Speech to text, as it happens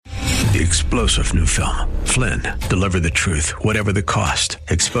The explosive new film, Flynn, deliver the truth, whatever the cost,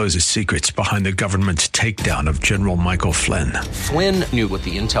 exposes secrets behind the government's takedown of General Michael Flynn. Flynn knew what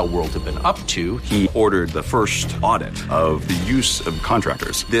the intel world had been up to. He ordered the first audit of the use of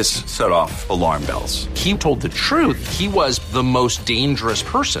contractors. This set off alarm bells. He told the truth. He was the most dangerous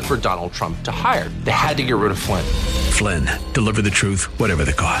person for Donald Trump to hire. They had to get rid of Flynn. Flynn, deliver the truth, whatever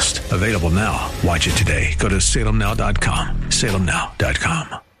the cost. Available now. Watch it today. Go to salemnow.com.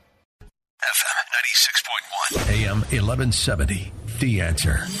 salemnow.com. FM 96.1. AM 1170. The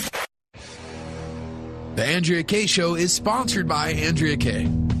Answer. The Andrea Kaye Show is sponsored by Andrea Kaye.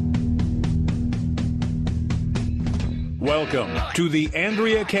 Welcome to the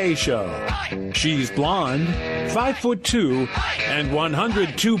Andrea Kaye Show. She's blonde, 5'2", and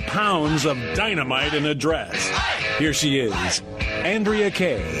 102 pounds of dynamite in a dress. Here she is, Andrea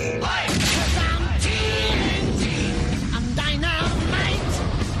Kaye.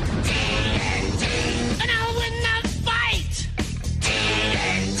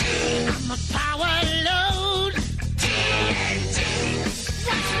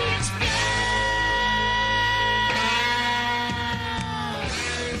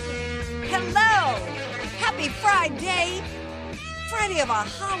 Friday of a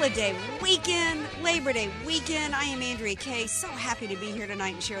holiday weekend, Labor Day weekend. I am Andrea Kaye. So happy to be here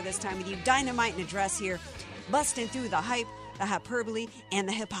tonight and share this time with you. Dynamite in a dress here, busting through the hype, the hyperbole, and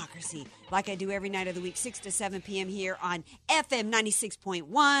the hypocrisy. Like I do every night of the week, 6 to 7 p.m. here on FM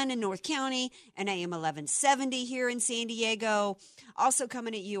 96.1 in North County and AM 1170 here in San Diego. Also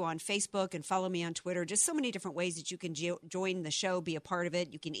coming at you on Facebook and follow me on Twitter. Just so many different ways that you can join the show, be a part of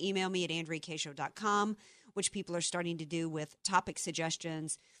it. You can email me at andreakayshow.com, which people are starting to do with topic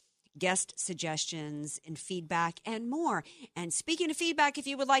suggestions, guest suggestions, and feedback, and more. And speaking of feedback, if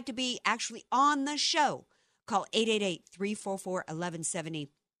you would like to be actually on the show, call 888-344-1170.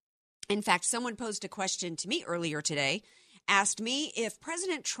 In fact, someone posed a question to me earlier today, asked me if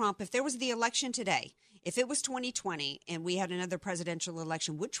President Trump, if there was the election today, if it was 2020 and we had another presidential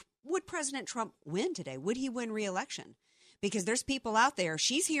election, would President Trump win today? Would he win re-election? Because there's people out there,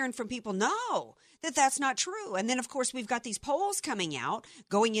 she's hearing from people, no, that's not true. And then, of course, we've got these polls coming out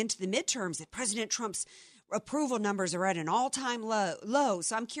going into the midterms that President Trump's approval numbers are at an all-time low.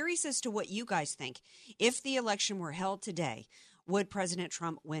 So I'm curious as to what you guys think. If the election were held today, would President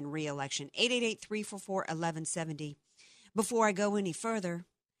Trump win re-election? 888-344-1170. Before I go any further,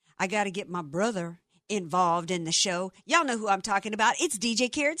 I got to get my brother involved in the show. Y'all know who I'm talking about. It's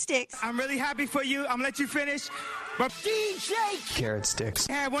DJ Carrot Sticks. I'm really happy for you. I'm going to let you finish. But DJ Carrot Sticks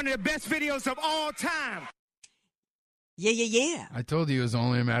had one of the best videos of all time. Yeah. I told you it was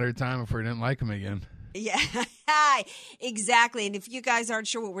only a matter of time before I didn't like him again. Yeah, exactly. And if you guys aren't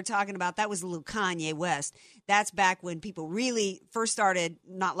sure what we're talking about, that was a little Kanye West. That's back when people really first started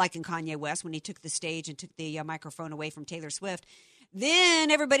not liking Kanye West, when he took the stage and took the microphone away from Taylor Swift.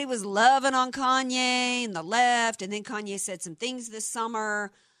 Then everybody was loving on Kanye and the left. And then Kanye said some things this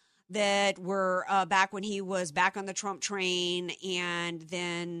summer that were back when he was back on the Trump train. And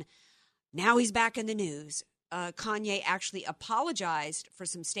then now he's back in the news. Kanye actually apologized for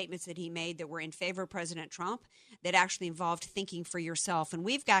some statements that he made that were in favor of President Trump that actually involved thinking for yourself. And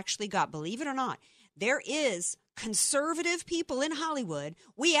we've actually got, believe it or not, there is conservative people in Hollywood.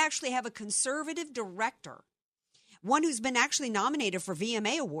 We actually have a conservative director, one who's been actually nominated for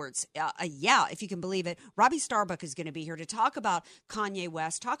VMA Awards. Yeah, if you can believe it. Robbie Starbuck is going to be here to talk about Kanye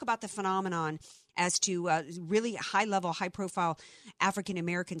West, talk about the phenomenon as to really high-level, high-profile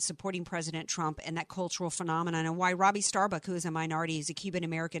African-Americans supporting President Trump and that cultural phenomenon, and why Robbie Starbuck, who is a minority, is a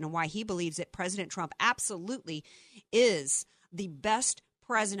Cuban-American, and why he believes that President Trump absolutely is the best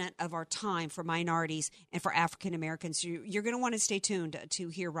president of our time for minorities and for African Americans. You're going to want to stay tuned to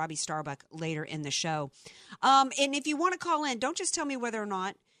hear Robbie Starbuck later in the show. And if you want to call in, don't just tell me whether or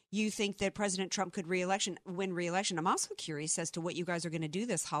not you think that President Trump could win re-election. I'm also curious as to what you guys are going to do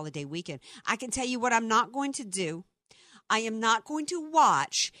this holiday weekend. I can tell you what I'm not going to do. I am not going to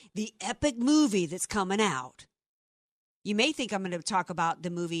watch the epic movie that's coming out. You may think I'm going to talk about the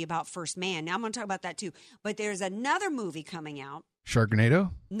movie about First Man. Now I'm going to talk about that too. But there's another movie coming out.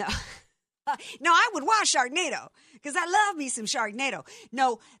 Sharknado? No. No, I would watch Sharknado because I love me some Sharknado.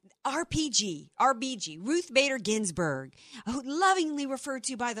 No, RBG, Ruth Bader Ginsburg, who lovingly referred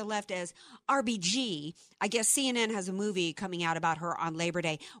to by the left as RBG. I guess CNN has a movie coming out about her on Labor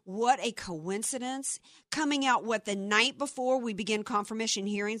Day. What a coincidence. Coming out, the night before we begin confirmation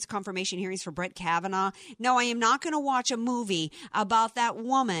hearings for Brett Kavanaugh. No, I am not going to watch a movie about that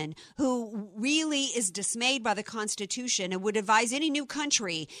woman who really is dismayed by the Constitution and would advise any new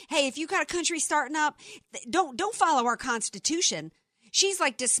country, hey, if you got a country starting up, don't follow our Constitution. She's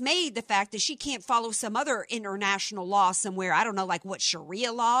like dismayed the fact that she can't follow some other international law somewhere. I don't know, like what,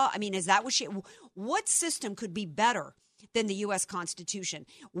 Sharia law? I mean, is that what system could be better than the U.S. Constitution?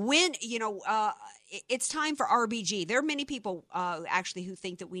 When, it's time for RBG. There are many people actually who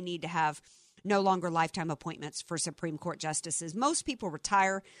think that we need to have no longer lifetime appointments for Supreme Court justices. Most people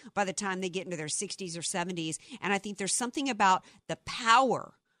retire by the time they get into their 60s or 70s. And I think there's something about the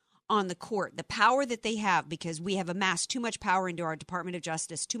power on the court, the power that they have, because we have amassed too much power into our Department of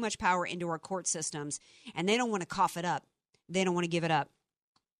Justice, too much power into our court systems, and they don't want to cough it up. They don't want to give it up.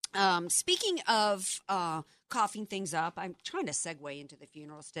 Speaking of coughing things up, I'm trying to segue into the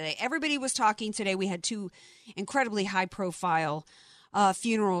funerals today. Everybody was talking today. We had two incredibly high-profile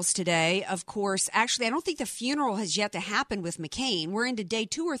funerals today. Of course, actually, I don't think the funeral has yet to happen with McCain. We're into day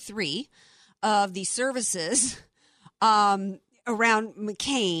 2 or 3 of the services around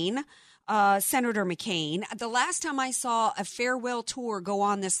McCain, Senator McCain. The last time I saw a farewell tour go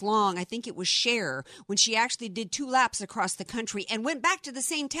on this long, I think it was Cher, when she actually did 2 laps across the country and went back to the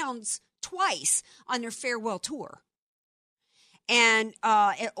same towns twice on their farewell tour. And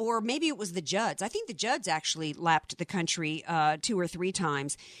or maybe it was the Judds. I think the Judds actually lapped the country 2 or 3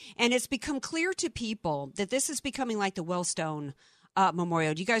 times. And it's become clear to people that this is becoming like the Wellstone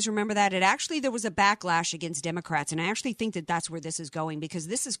Memorial. Do you guys remember that? There was a backlash against Democrats, and I actually think that that's where this is going, because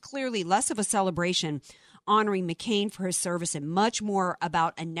this is clearly less of a celebration honoring McCain for his service and much more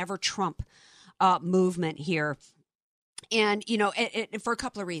about a never Trump movement here. And, for a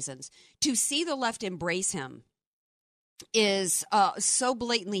couple of reasons. To see the left embrace him is so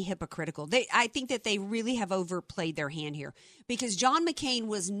blatantly hypocritical. I think that they really have overplayed their hand here, because John McCain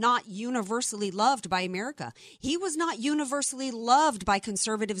was not universally loved by America. He was not universally loved by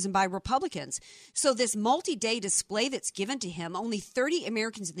conservatives and by Republicans. So this multi-day display that's given to him, only 30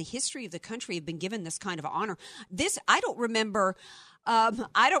 Americans in the history of the country have been given this kind of honor. I don't remember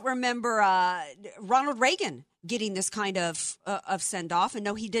Ronald Reagan getting this kind of send-off. And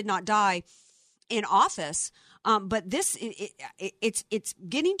no, he did not die in office. But this, it's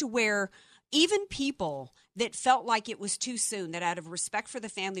getting to where even people that felt like it was too soon, that out of respect for the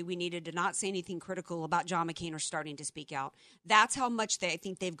family, we needed to not say anything critical about John McCain, are starting to speak out. That's how much I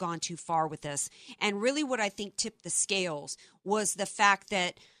think they've gone too far with this. And really what I think tipped the scales was the fact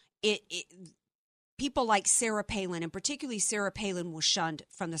that people like Sarah Palin, and particularly Sarah Palin, was shunned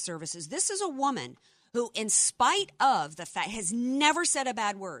from the services. This is a woman who, in spite of the fact, has never said a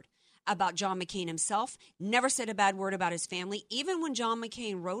bad word about John McCain himself, never said a bad word about his family, even when John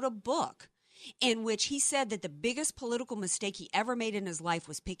McCain wrote a book in which he said that the biggest political mistake he ever made in his life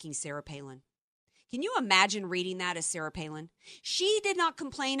was picking Sarah Palin. Can you imagine reading that as Sarah Palin? She did not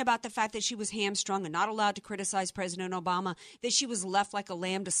complain about the fact that she was hamstrung and not allowed to criticize President Obama, that she was left like a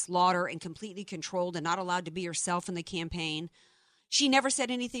lamb to slaughter and completely controlled and not allowed to be herself in the campaign. She never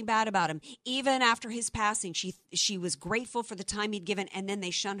said anything bad about him. Even after his passing, she was grateful for the time he'd given, and then they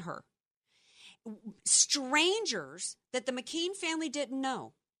shunned her. Strangers that the McCain family didn't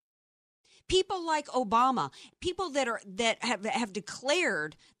know. People like Obama, people that have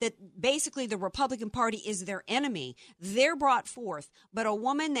declared that basically the Republican Party is their enemy, they're brought forth. But a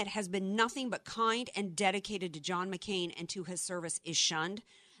woman that has been nothing but kind and dedicated to John McCain and to his service is shunned.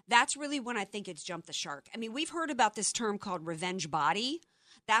 That's really when I think it's jumped the shark. I mean, we've heard about this term called revenge body.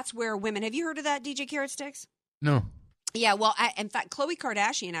 That's where women, have you heard of that, DJ Carrot Sticks? No. Yeah, well, in fact, Khloe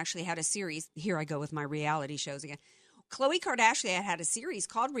Kardashian actually had a series. Here I go with my reality shows again. Khloe Kardashian had a series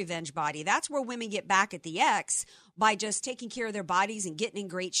called Revenge Body. That's where women get back at the ex by just taking care of their bodies and getting in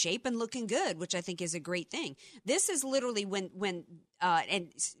great shape and looking good, which I think is a great thing. This is literally when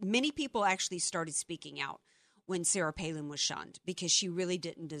and many people actually started speaking out when Sarah Palin was shunned, because she really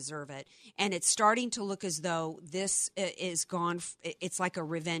didn't deserve it. And it's starting to look as though this is gone. It's like a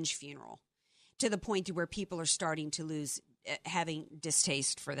revenge funeral, to the point to where people are starting to lose, having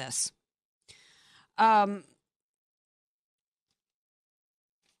distaste for this.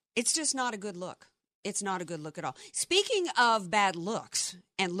 It's just not a good look. It's not a good look at all. Speaking of bad looks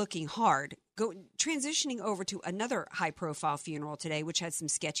and looking hard, transitioning over to another high-profile funeral today, which had some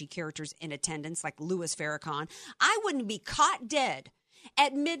sketchy characters in attendance, like Louis Farrakhan. I wouldn't be caught dead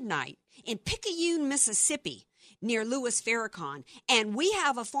at midnight in Picayune, Mississippi, near Louis Farrakhan, and we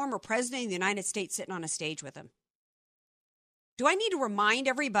have a former president of the United States sitting on a stage with him. Do I need to remind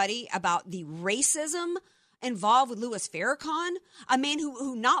everybody about the racism involved with Louis Farrakhan, a man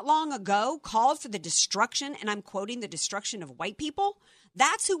who not long ago called for the destruction, and I'm quoting, the destruction of white people?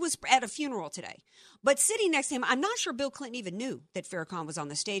 That's who was at a funeral today. But sitting next to him, I'm not sure Bill Clinton even knew that Farrakhan was on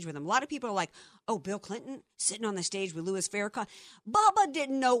the stage with him. A lot of people are like, oh, Bill Clinton sitting on the stage with Louis Farrakhan. Bubba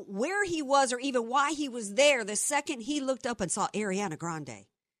didn't know where he was or even why he was there the second he looked up and saw Ariana Grande.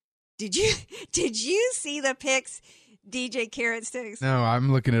 Did you see the pics, DJ Carrot Sticks? No,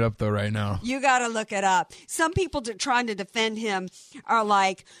 I'm looking it up, though, right now. You got to look it up. Some people trying to defend him are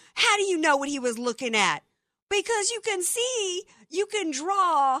like, how do you know what he was looking at? Because you can see, you can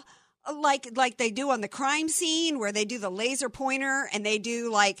draw like they do on the crime scene where they do the laser pointer and they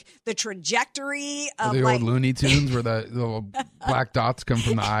do like the trajectory of the old Looney Tunes where the little black dots come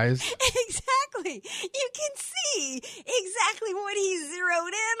from the eyes. Exactly. You can see exactly what he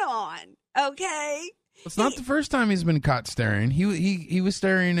zeroed in on. Okay. It's not the first time he's been caught staring. He was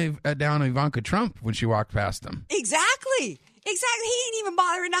staring down Ivanka Trump when she walked past him. Exactly. He ain't even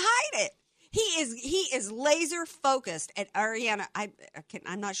bothering to hide it. He is laser focused at Ariana.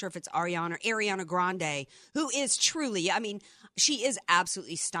 I'm not sure if it's Ariana Grande, who is truly, I mean, she is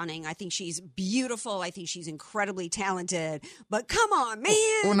absolutely stunning. I think she's beautiful. I think she's incredibly talented. But come on,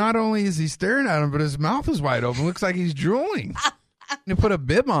 man. Well, not only is he staring at him, but his mouth is wide open. Looks like he's drooling. You put a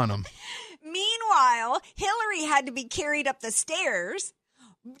bib on him. Meanwhile, Hillary had to be carried up the stairs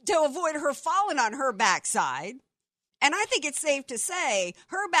to avoid her falling on her backside. And I think it's safe to say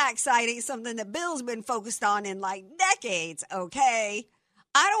her backside ain't something that Bill's been focused on in like decades, okay?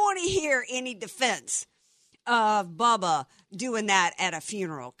 I don't want to hear any defense of Bubba doing that at a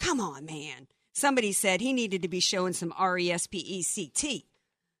funeral. Come on, man. Somebody said he needed to be showing some RESPECT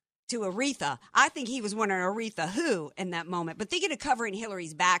to Aretha. I think he was wondering Aretha who in that moment. But thinking of covering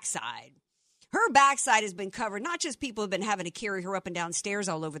Hillary's backside. Her backside has been covered. Not just people have been having to carry her up and down stairs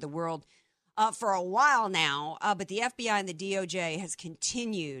all over the world for a while now, but the FBI and the DOJ has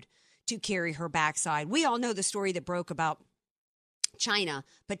continued to carry her backside. We all know the story that broke about China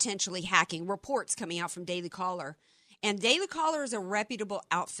potentially hacking, reports coming out from Daily Caller. And Daily Caller is a reputable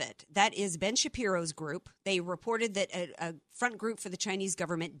outfit. That is Ben Shapiro's group. They reported that a front group for the Chinese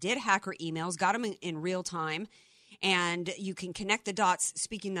government did hack her emails, got them in real time. And you can connect the dots,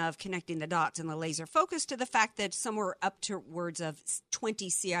 speaking of connecting the dots and the laser focus, to the fact that somewhere upwards of 20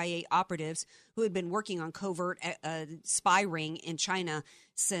 CIA operatives who had been working on covert spy ring in China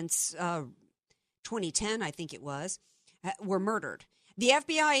since 2010, I think it was, were murdered. The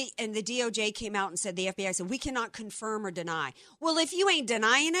FBI and the DOJ came out and said, the FBI said, we cannot confirm or deny. Well, if you ain't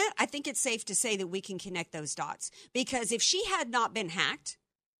denying it, I think it's safe to say that we can connect those dots. Because if she had not been hacked,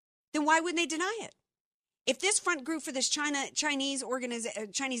 then why wouldn't they deny it? If this front group for this Chinese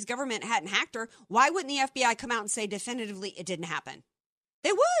government hadn't hacked her, why wouldn't the FBI come out and say definitively it didn't happen?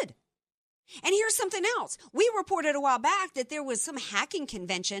 They would. And here's something else. We reported a while back that there was some hacking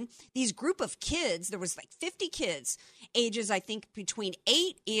convention. These group of kids, there was like 50 kids, ages, I think, between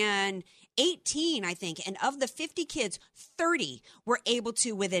 8 and 18, I think. And of the 50 kids, 30 were able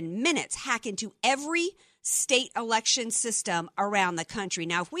to, within minutes, hack into every state election system around the country.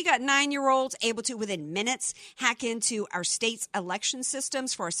 Now, if we got 9-year-olds able to, within minutes, hack into our state's election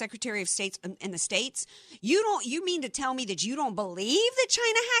systems for our Secretary of State in the states, you mean to tell me that you don't believe that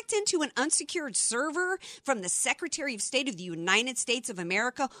China hacked into an unsecured server from the Secretary of State of the United States of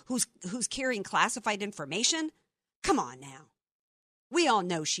America who's carrying classified information? Come on now. We all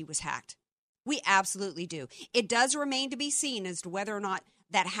know she was hacked. We absolutely do. It does remain to be seen as to whether or not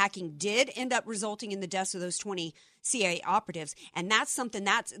that hacking did end up resulting in the deaths of those 20 CIA operatives. And that's something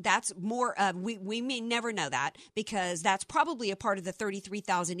that's more of, we may never know that, because that's probably a part of the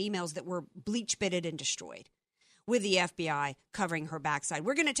 33,000 emails that were bleach bitted and destroyed with the FBI covering her backside.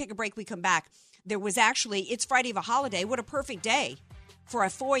 We're going to take a break. We come back. There was actually, it's Friday of a holiday. What a perfect day for a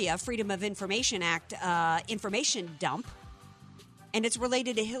FOIA, Freedom of Information Act, information dump. And it's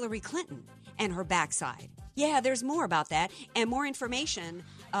related to Hillary Clinton and her backside. Yeah, there's more about that and more information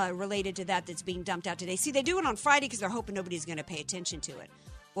related to that's being dumped out today. See, they do it on Friday because they're hoping nobody's going to pay attention to it.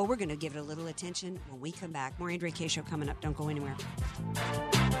 Well, we're going to give it a little attention when we come back. More Andrea Kaye Show coming up. Don't go anywhere.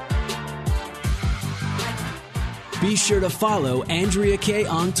 Be sure to follow Andrea Kaye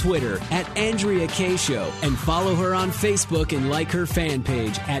on Twitter at Andrea Kaye Show and follow her on Facebook and like her fan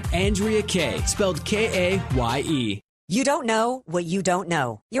page at Andrea Kaye, spelled Kaye. You don't know what you don't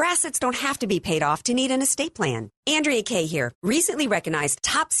know. Your assets don't have to be paid off to need an estate plan. Andrea Kaye here. Recently recognized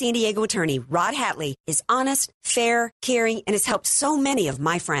top San Diego attorney Rod Hatley is honest, fair, caring, and has helped so many of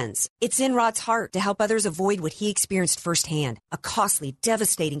my friends. It's in Rod's heart to help others avoid what he experienced firsthand, a costly,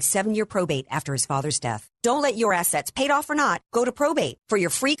 devastating 7-year probate after his father's death. Don't let your assets, paid off or not, go to probate. For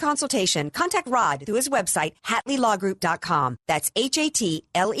your free consultation, contact Rod through his website, HatleyLawGroup.com. That's HATLEY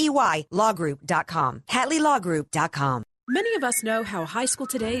lawgroup.com. HatleyLawGroup.com. Many of us know how high school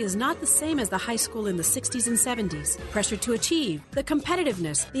today is not the same as the high school in the 60s and 70s. Pressure to achieve, the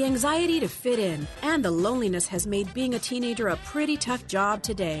competitiveness, the anxiety to fit in, and the loneliness has made being a teenager a pretty tough job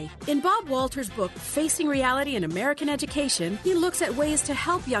today. In Bob Walter's book, Facing Reality in American Education, he looks at ways to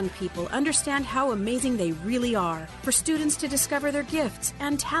help young people understand how amazing they really are, for students to discover their gifts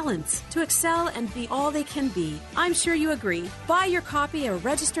and talents, to excel and be all they can be. I'm sure you agree. Buy your copy or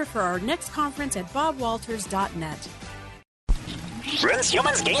register for our next conference at bobwalters.net. Since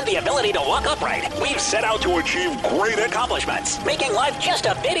humans gained the ability to walk upright, we've set out to achieve great accomplishments, making life just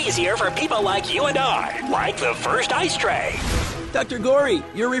a bit easier for people like you and I, like the first ice tray. Dr. Gorey,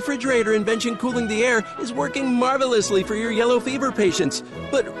 your refrigerator invention cooling the air is working marvelously for your yellow fever patients.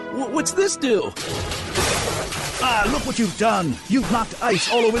 But what's this do? Ah, look what you've done. You've knocked ice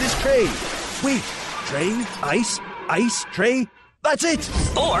all over this tray. Wait, tray, ice, tray. That's it.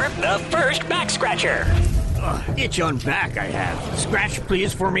 Or the first back scratcher. Itch on back I have. Scratch,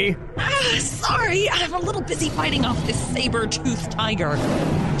 please, for me. Sorry, I'm a little busy fighting off this saber-toothed tiger.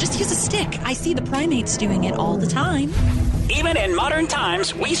 Just use a stick. I see the primates doing it all the time. Even in modern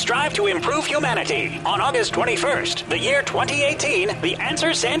times, we strive to improve humanity. On August 21st, the year 2018, The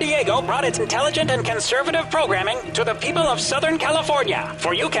Answer San Diego brought its intelligent and conservative programming to the people of Southern California.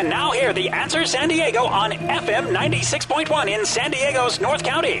 For you can now hear The Answer San Diego on FM 96.1 in San Diego's North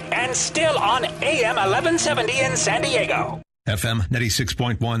County and still on AM 1170 in San Diego. FM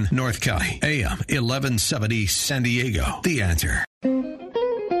 96.1 North County, AM 1170 San Diego. The Answer.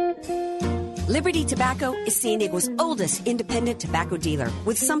 Liberty Tobacco is San Diego's oldest independent tobacco dealer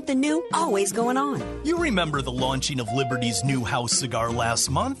with something new always going on. You remember the launching of Liberty's new house cigar last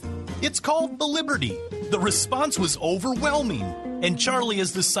month? It's called the Liberty. The response was overwhelming, and Charlie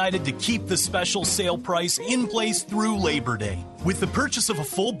has decided to keep the special sale price in place through Labor Day. With the purchase of a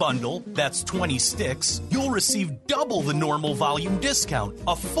full bundle, that's 20 sticks, you'll receive double the normal volume discount,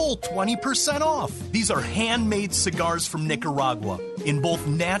 a full 20% off. These are handmade cigars from Nicaragua in both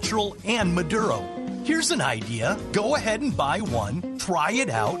natural and Maduro. Here's an idea. Go ahead and buy one, try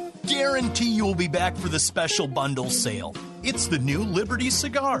it out, guarantee you'll be back for the special bundle sale. It's the new Liberty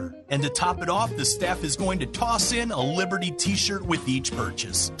cigar. And to top it off, the staff is going to toss in a Liberty t-shirt with each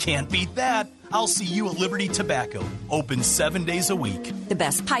purchase. Can't beat that. I'll see you at Liberty Tobacco. Open 7 days a week. The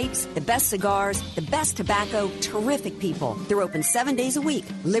best pipes, the best cigars, the best tobacco, terrific people. They're open 7 days a week.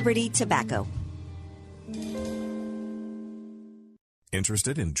 Liberty Tobacco.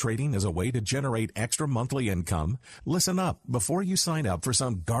 Interested in trading as a way to generate extra monthly income? Listen up. Before you sign up for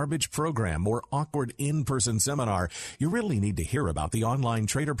some garbage program or awkward in-person seminar, you really need to hear about the online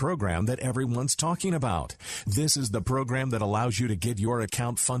trader program that everyone's talking about. This is the program that allows you to get your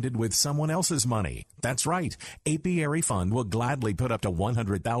account funded with someone else's money. That's right. Apiary Fund will gladly put up to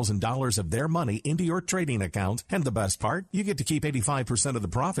 $100,000 of their money into your trading account. And the best part, you get to keep 85% of the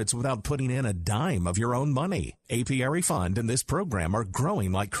profits without putting in a dime of your own money. Apiary Fund and this program are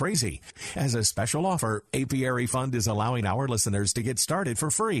growing like crazy. As a special offer, Apiary Fund is allowing our listeners to get started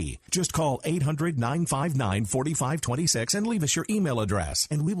for free. Just call 800-959-4526 and leave us your email address,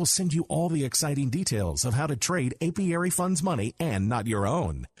 and we will send you all the exciting details of how to trade Apiary Fund's money and not your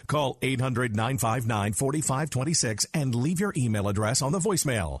own. Call 800-959-4526 and leave your email address on the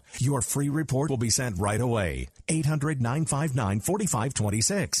voicemail. Your free report will be sent right away.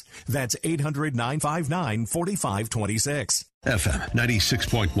 800-959-4526. That's 800-959-4526. FM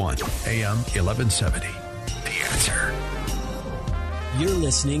 96.1, AM 1170. The Answer. You're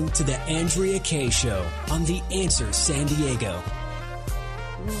listening to The Andrea Kaye Show on The Answer San Diego.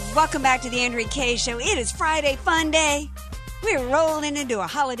 Welcome back to The Andrea Kaye Show. It is Friday Fun Day. We're rolling into a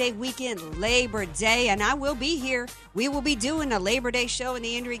holiday weekend, Labor Day, and I will be here. We will be doing a Labor Day show in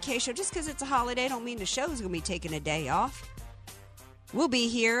The Andrea Kaye Show. Just because it's a holiday don't mean the show's going to be taking a day off. We'll be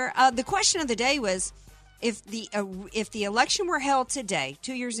here. The question of the day was, if the election were held today,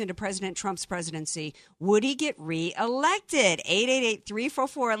 2 years into President Trump's presidency, would he get reelected?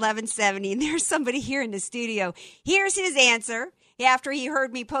 888-344-1170. And there's somebody here in the studio. Here's his answer. After he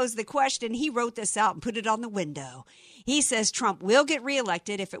heard me pose the question, he wrote this out and put it on the window. He says Trump will get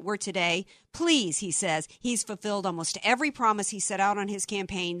reelected if it were today. Please, he says, he's fulfilled almost every promise he set out on his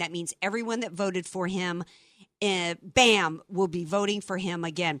campaign. That means everyone that voted for him, bam, will be voting for him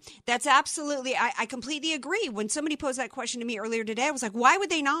again. That's absolutely, I completely agree. When somebody posed that question to me earlier today, I was like, why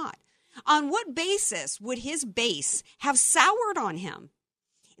would they not? On what basis would his base have soured on him?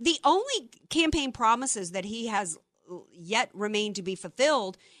 The only campaign promises that he has yet remain to be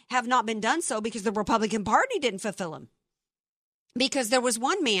fulfilled have not been done so because the Republican Party didn't fulfill them. Because there was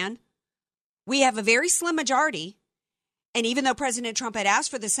one man, we have a very slim majority, And even though President Trump had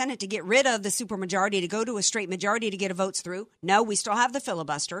asked for the Senate to get rid of the supermajority, to go to a straight majority to get votes through, no, we still have the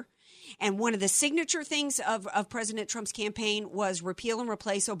filibuster. And one of the signature things of President Trump's campaign was repeal and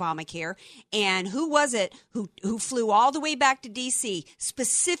replace Obamacare. And who was it who flew all the way back to D.C.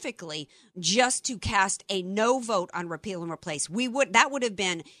 specifically just to cast a no vote on repeal and replace? That would have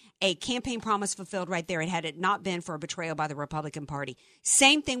been a campaign promise fulfilled right there, had it not been for a betrayal by the Republican Party.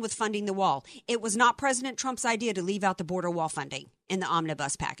 Same thing with funding the wall. It was not President Trump's idea to leave out the border wall funding in the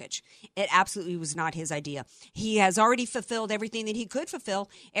omnibus package. It absolutely was not his idea. He has already fulfilled everything that he could fulfill,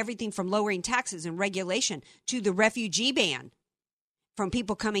 everything from lowering taxes and regulation to the refugee ban from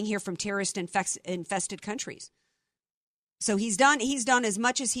people coming here from terrorist-infested countries. So he's done as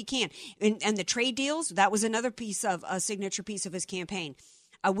much as he can. And the trade deals, that was another piece of a signature piece of his campaign.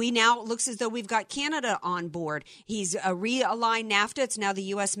 We now, looks as though we've got Canada on board. He's realigned NAFTA. It's now the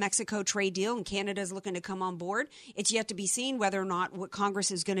U.S.-Mexico trade deal, and Canada's looking to come on board. It's yet to be seen whether or not what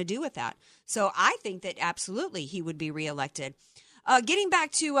Congress is going to do with that. So I think that absolutely he would be reelected. Getting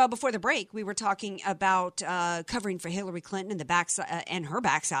back to before the break, we were talking about covering for Hillary Clinton and the backside and her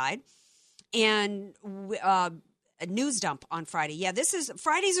backside, and a news dump on Friday. Yeah,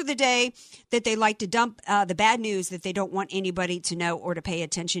 Fridays are the day that they like to dump the bad news that they don't want anybody to know or to pay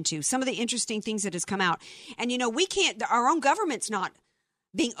attention to. Some of the interesting things that has come out. And, we can't, our own government's not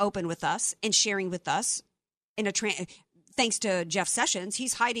being open with us and sharing with us thanks to Jeff Sessions.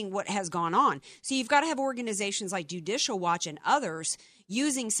 He's hiding what has gone on. So you've got to have organizations like Judicial Watch and others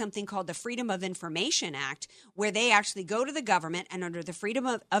using something called the Freedom of Information Act, where they actually go to the government and under the Freedom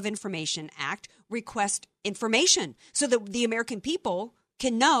of Information Act request information so that the American people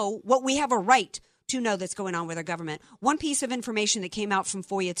can know what we have a right to know that's going on with our government. One piece of information that came out from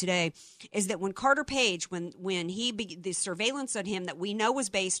FOIA today is that when Carter Page, when the surveillance on him that we know was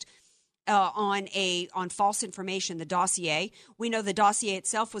based on false information, the dossier. We know the dossier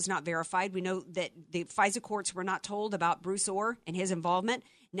itself was not verified. We know that the FISA courts were not told about Bruce Orr and his involvement,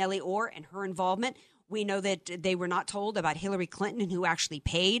 Nellie Orr and her involvement. We know that they were not told about Hillary Clinton and who actually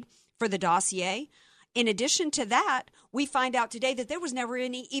paid for the dossier. In addition to that, we find out today that there was never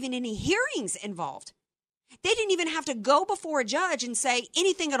even any hearings involved. They didn't even have to go before a judge and say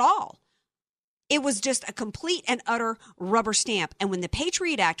anything at all. It was just a complete and utter rubber stamp. And when the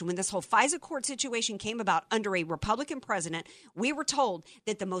Patriot Act, when this whole FISA court situation came about under a Republican president, we were told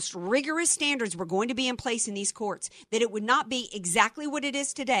that the most rigorous standards were going to be in place in these courts, that it would not be exactly what it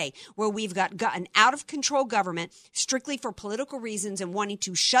is today, where we've got an out-of-control government strictly for political reasons and wanting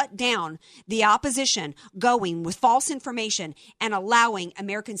to shut down the opposition, going with false information and allowing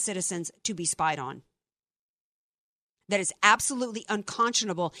American citizens to be spied on. That is absolutely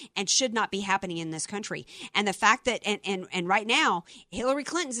unconscionable and should not be happening in this country. And the fact that, and right now, Hillary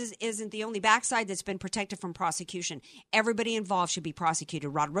Clinton's isn't the only backside that's been protected from prosecution. Everybody involved should be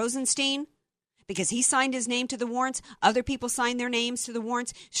prosecuted. Rod Rosenstein, because he signed his name to the warrants. Other people signed their names to the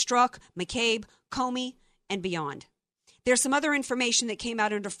warrants. Strzok, McCabe, Comey, and beyond. There's some other information that came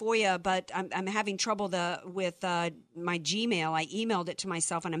out under FOIA, but I'm having trouble with my Gmail. I emailed it to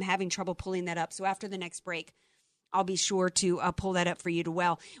myself, and I'm having trouble pulling that up. So after the next break, I'll be sure to pull that up for you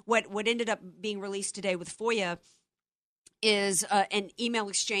to What ended up being released today with FOIA is an email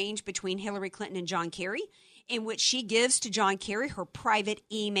exchange between Hillary Clinton and John Kerry, in which she gives to John Kerry her private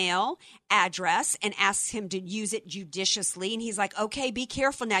email address and asks him to use it judiciously. And he's like, okay, be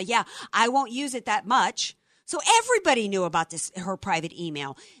careful now. Yeah, I won't use it that much. So everybody knew about her private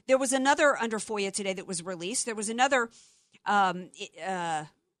email. There was another under FOIA today that was released. There was another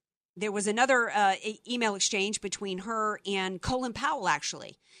email exchange between her and Colin Powell,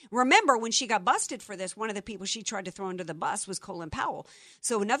 actually. Remember, when she got busted for this, one of the people she tried to throw under the bus was Colin Powell.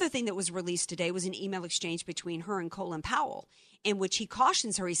 So another thing that was released today was an email exchange between her and Colin Powell, in which he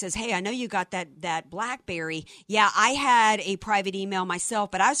cautions her. He says, hey, I know you got that BlackBerry. Yeah, I had a private email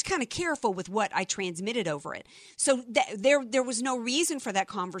myself, but I was kind of careful with what I transmitted over it. So there was no reason for that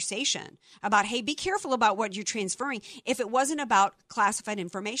conversation about, hey, be careful about what you're transferring if it wasn't about classified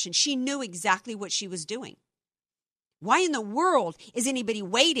information. She knew exactly what she was doing. Why in the world is anybody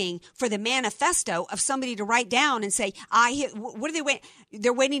waiting for the manifesto of somebody to write down and say, what are they waiting?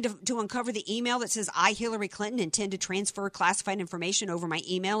 They're waiting to uncover the email that says, I, Hillary Clinton, intend to transfer classified information over my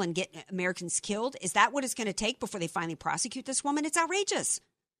email and get Americans killed. Is that what it's going to take before they finally prosecute this woman? It's outrageous.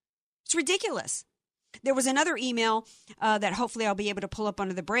 It's ridiculous. There was another email that hopefully I'll be able to pull up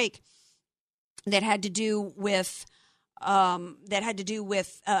under the break that had to do with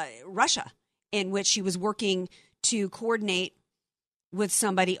Russia, in which she was working to coordinate with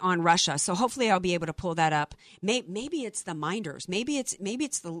somebody on Russia. So hopefully I'll be able to pull that up. Maybe it's the Minders. Maybe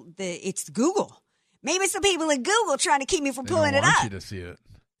it's Google. Maybe some people at Google trying to keep me from pulling it They don't up. want you to see it.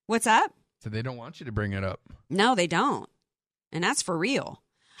 What's up? So they don't want you to bring it up. No, they don't. And that's for real.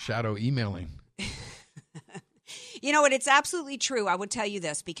 Shadow emailing. You know what? It's absolutely true. I would tell you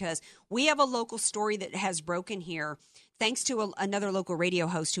this because we have a local story that has broken here thanks to another local radio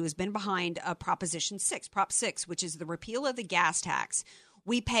host who has been behind Proposition 6, Prop 6, which is the repeal of the gas tax.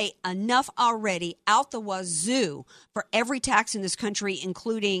 We pay enough already out the wazoo for every tax in this country,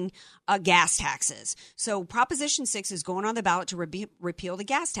 including gas taxes. So Proposition 6 is going on the ballot to repeal the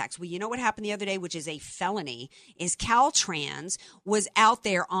gas tax. Well, you know what happened the other day, which is a felony, is Caltrans was out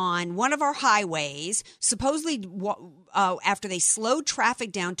there on one of our highways, supposedly after they slowed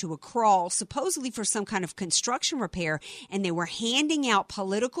traffic down to a crawl, supposedly for some kind of construction repair, and they were handing out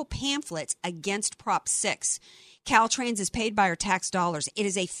political pamphlets against Prop 6. Caltrans is paid by our tax dollars. It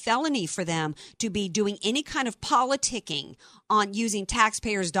is a felony for them to be doing any kind of politicking on using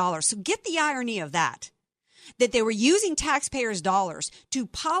taxpayers' dollars. So get the irony of that they were using taxpayers' dollars to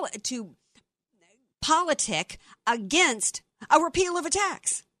politic against a repeal of a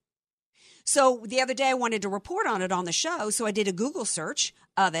tax. So the other day I wanted to report on it on the show, so I did a Google search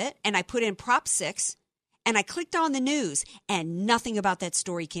of it, and I put in Prop 6, and I clicked on the news, and nothing about that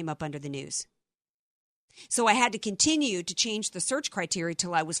story came up under the news. So I had to continue to change the search criteria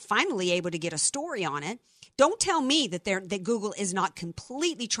till I was finally able to get a story on it. Don't tell me that Google is not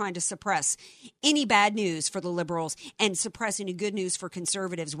completely trying to suppress any bad news for the liberals and suppress any good news for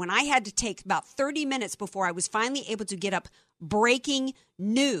conservatives. When I had to take about 30 minutes before I was finally able to get up breaking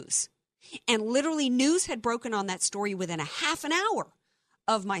news, and literally news had broken on that story within a half an hour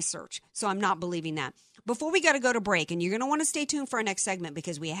of my search. So I'm not believing that. Before we got to go to break, and you're going to want to stay tuned for our next segment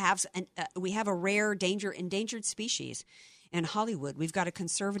because we have a rare endangered species in Hollywood. We've got a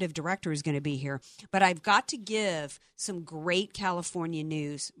conservative director who's going to be here. But I've got to give some great California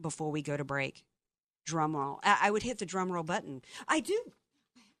news before we go to break. Drum roll. I would hit the drum roll button. I do.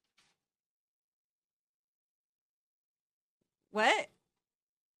 What?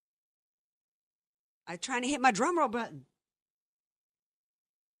 I'm trying to hit my drum roll button.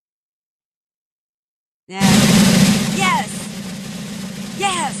 Yes.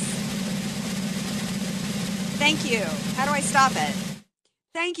 Thank you. How do I stop it?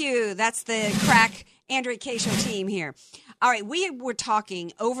 Thank you. That's the crack Andrea Kaye Show team here. All right. We were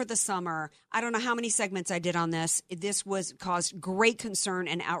talking over the summer. I don't know how many segments I did on this. This caused great concern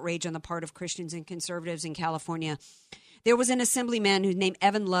and outrage on the part of Christians and conservatives in California. There was an assemblyman named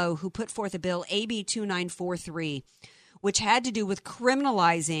Evan Lowe who put forth a bill, AB 2943, which had to do with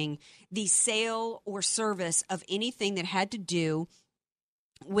criminalizing the sale or service of anything that had to do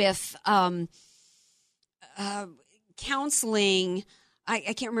with counseling.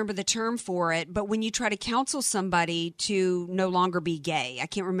 I can't remember the term for it, but when you try to counsel somebody to no longer be gay, I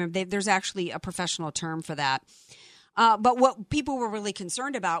can't remember. There's actually a professional term for that. But what people were really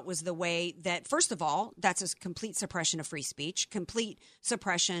concerned about was the way that, first of all, that's a complete suppression of free speech, complete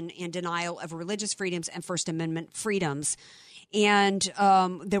suppression and denial of religious freedoms and First Amendment freedoms. And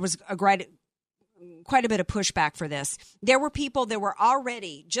there was quite a bit of pushback for this. There were people that were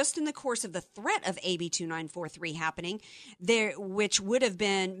already, just in the course of the threat of AB 2943 happening, there, which would have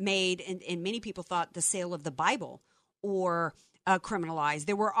been made, and many people thought, the sale of the Bible or criminalized.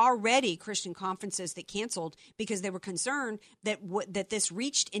 There were already Christian conferences that canceled because they were concerned that this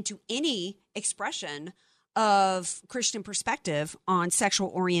reached into any expression of Christian perspective on sexual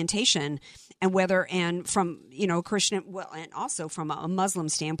orientation and from Christian, and also from a Muslim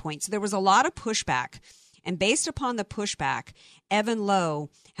standpoint. So there was a lot of pushback, and based upon the pushback, Evan Lowe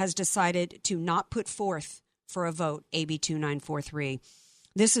has decided to not put forth for a vote AB 2943.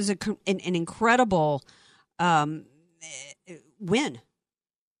 This is an incredible win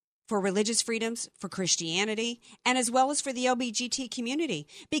for religious freedoms, for Christianity, and as well as for the LGBT community.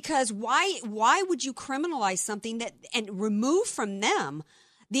 Because why would you criminalize something and remove from them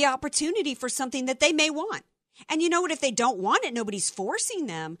the opportunity for something that they may want? And you know what? If they don't want it, nobody's forcing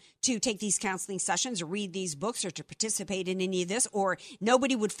them to take these counseling sessions or read these books or to participate in any of this, or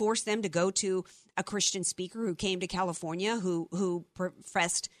nobody would force them to go to a Christian speaker who came to California who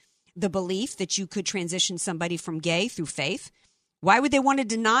professed the belief that you could transition somebody from gay through faith. Why would they want to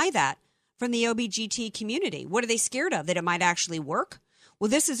deny that from the LGBT community? What are they scared of? That it might actually work? Well,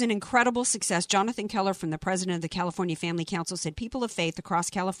 this is an incredible success. Jonathan Keller, from the president of the California Family Council, said people of faith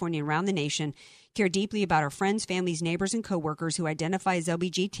across California and around the nation care deeply about our friends, families, neighbors, and coworkers who identify as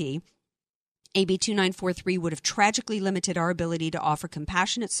LGBT. AB 2943 would have tragically limited our ability to offer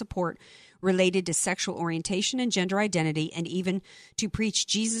compassionate support related to sexual orientation and gender identity, and even to preach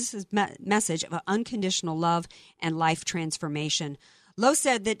Jesus' message of unconditional love and life transformation. Lowe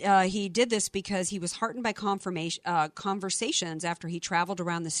said that he did this because he was heartened by conversations after he traveled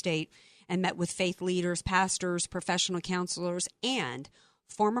around the state and met with faith leaders, pastors, professional counselors, and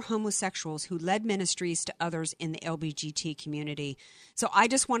former homosexuals who led ministries to others in the LGBT community. So I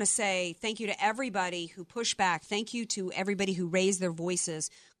just want to say thank you to everybody who pushed back. Thank you to everybody who raised their voices,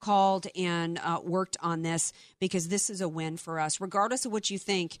 called, and worked on this, because this is a win for us. Regardless of what you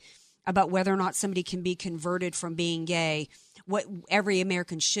think about whether or not somebody can be converted from being gay, what every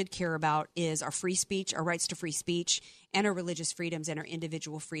American should care about is our free speech, our rights to free speech, and our religious freedoms and our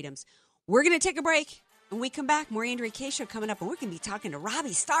individual freedoms. We're going to take a break. When we come back, more Andrea Kaye Show coming up, and we're going to be talking to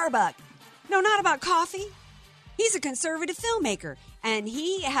Robbie Starbuck. No, not about coffee. He's a conservative filmmaker, and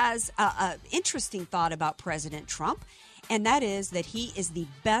he has an interesting thought about President Trump, and that is that he is the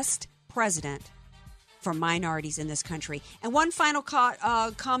best president for minorities in this country. And one final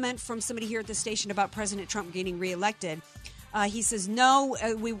comment from somebody here at the station about President Trump getting reelected. He says, no,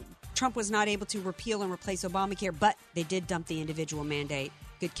 Trump was not able to repeal and replace Obamacare, but they did dump the individual mandate.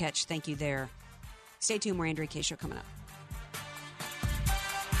 Good catch. Thank you there. Stay tuned. More Andrea Kaye Show coming up.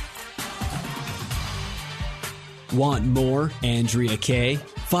 Want more Andrea Kaye?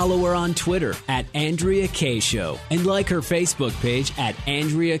 Follow her on Twitter at Andrea Kaye Show and like her Facebook page at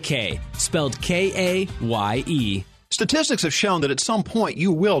Andrea Kaye, spelled Kaye. Statistics have shown that at some point you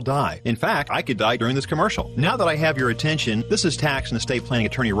will die. In fact, I could die during this commercial. Now that I have your attention, this is tax and estate planning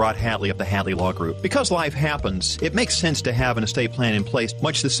attorney Rod Hadley of the Hadley Law Group. Because life happens, it makes sense to have an estate plan in place,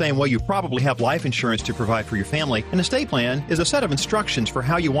 much the same way you probably have life insurance to provide for your family. An estate plan is a set of instructions for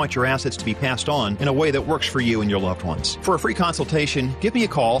how you want your assets to be passed on in a way that works for you and your loved ones. For a free consultation, give me a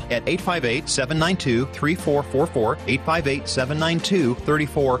call at 858-792-3444,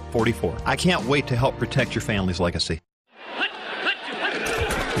 858-792-3444. I can't wait to help protect your family's legacy.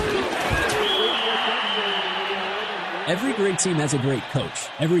 Every great team has a great coach.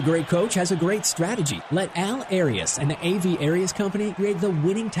 Every great coach has a great strategy. Let Al Arias and the AV Arias Company create the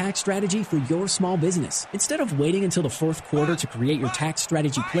winning tax strategy for your small business. Instead of waiting until the fourth quarter to create your tax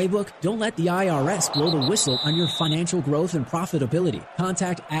strategy playbook, don't let the IRS blow the whistle on your financial growth and profitability.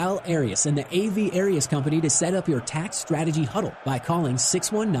 Contact Al Arias and the AV Arias Company to set up your tax strategy huddle by calling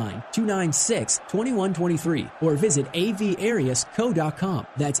 619-296-2123 or visit avariasco.com.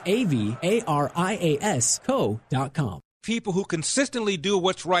 That's avariasco.com. People who consistently do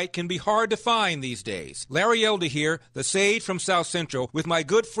what's right can be hard to find these days. Larry Elder here, the sage from South Central, with my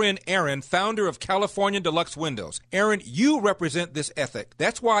good friend Aaron, founder of California Deluxe Windows. Aaron, you represent this ethic.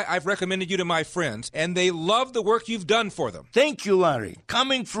 That's why I've recommended you to my friends, and they love the work you've done for them. Thank you, Larry.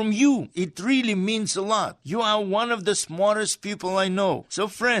 Coming from you, it really means a lot. You are one of the smartest people I know. So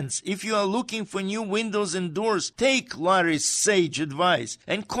friends, if you are looking for new windows and doors, take Larry's sage advice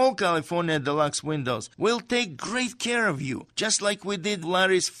and call California Deluxe Windows. We'll take great care of you, just like we did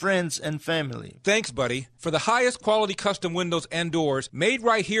Larry's friends and family. Thanks, buddy. For the highest quality custom windows and doors made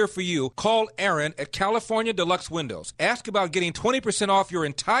right here for you, call Aaron at California Deluxe Windows. Ask about getting 20% off your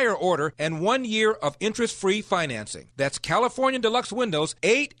entire order and 1 year of interest-free financing. That's California Deluxe Windows,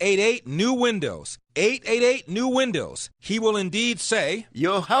 888-NEW-WINDOWS. 888-NEW-WINDOWS. He will indeed say,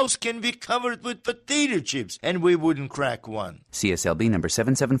 your house can be covered with potato chips, and we wouldn't crack one. CSLB number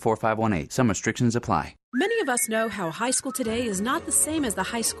 774518. Some restrictions apply. Many of us know how high school today is not the same as the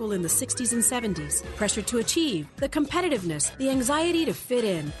high school in the 60s and 70s. Pressure to achieve, the competitiveness, the anxiety to fit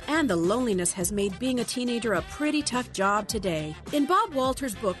in, and the loneliness has made being a teenager a pretty tough job today. In Bob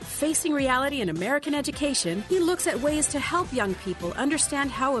Walter's book, Facing Reality in American Education, he looks at ways to help young people understand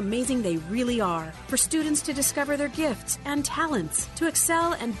how amazing they really are, for students to discover their gifts and talents, to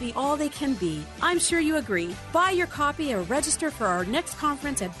excel and be all they can be. I'm sure you agree. Buy your copy or register for our next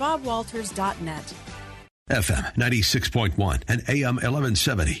conference at bobwalters.net. FM 96.1 and AM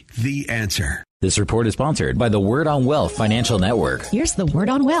 1170, The Answer. This report is sponsored by the Word on Wealth Financial Network. Here's the Word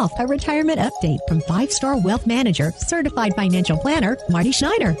on Wealth, a retirement update from 5-star wealth manager, certified financial planner, Marty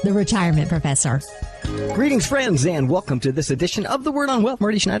Schneider, the retirement professor. Greetings, friends, and welcome to this edition of the Word on Wealth.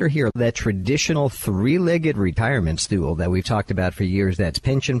 Marty Schneider here. That traditional three-legged retirement stool that we've talked about for years, that's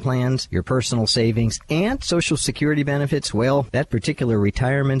pension plans, your personal savings, and Social Security benefits. Well, that particular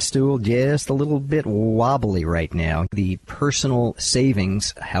retirement stool, just a little bit wobbly right now. The personal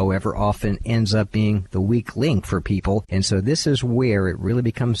savings, however, often ends up being the weak link for people, and so this is where it really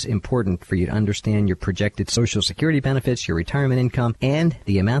becomes important for you to understand your projected Social Security benefits, your retirement income, and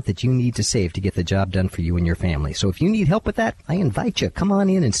the amount that you need to save to get the job job done for you and your family. So if you need help with that, I invite you. Come on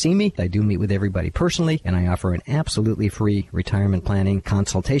in and see me. I do meet with everybody personally, and I offer an absolutely free retirement planning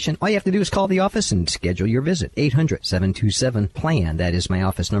consultation. All you have to do is call the office and schedule your visit. 800-727-PLAN. That is my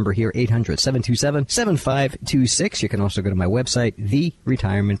office number here, 800-727-7526. You can also go to my website,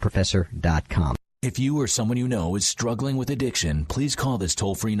 theretirementprofessor.com. If you or someone you know is struggling with addiction, please call this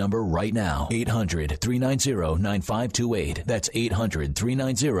toll-free number right now, 800-390-9528. That's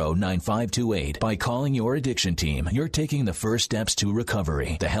 800-390-9528. By calling your addiction team, you're taking the first steps to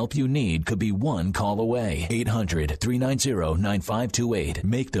recovery. The help you need could be one call away. 800-390-9528.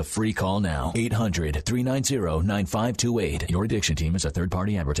 Make the free call now, 800-390-9528. Your addiction team is a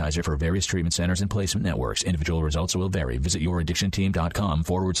third-party advertiser for various treatment centers and placement networks. Individual results will vary. Visit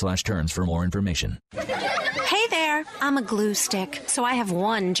youraddictionteam.com/terms for more information. Hey there, I'm a glue stick, so I have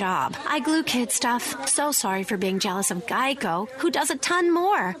one job. I glue kid stuff. So sorry for being jealous of Geico, who does a ton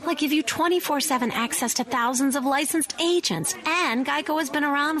more, like give you 24/7 access to thousands of licensed agents. And Geico has been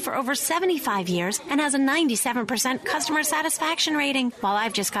around for over 75 years and has a 97% customer satisfaction rating. While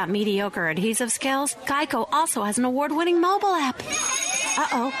I've just got mediocre adhesive skills, Geico also has an award-winning mobile app.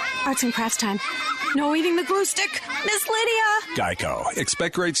 Uh-oh, arts and crafts time. No eating the glue stick. Miss Lydia! Geico.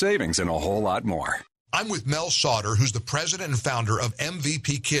 Expect great savings and a whole lot more. I'm with Mel Sauter, who's the president and founder of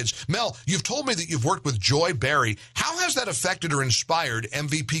MVP Kids. Mel, you've told me that you've worked with Joy Barry. How has that affected or inspired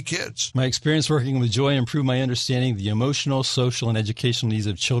MVP Kids? My experience working with Joy improved my understanding of the emotional, social, and educational needs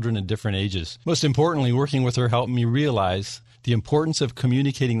of children at different ages. Most importantly, working with her helped me realize the importance of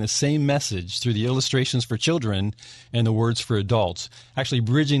communicating the same message through the illustrations for children and the words for adults, actually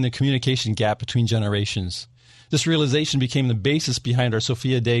bridging the communication gap between generations. This realization became the basis behind our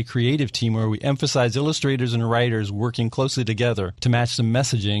Sophia Day creative team, where we emphasize illustrators and writers working closely together to match the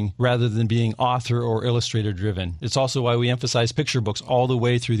messaging rather than being author or illustrator driven. It's also why we emphasize picture books all the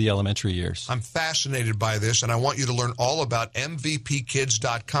way through the elementary years. I'm fascinated by this, and I want you to learn all about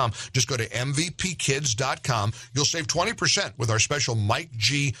MVPkids.com. Just go to MVPkids.com. You'll save 20% with our special Mike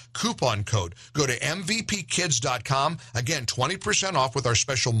G coupon code. Go to MVPkids.com. Again, 20% off with our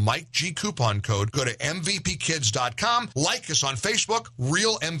special Mike G coupon code. Go to MVPkids.com. Like us on Facebook,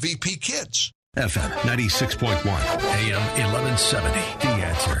 Real MVP Kids. FM 96.1, AM 1170. The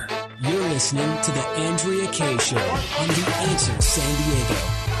Answer. You're listening to The Andrea Kaye Show on The Answer San Diego.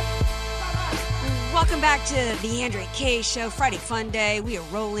 Welcome back to The Andrea Kaye Show. Friday Fun Day. We are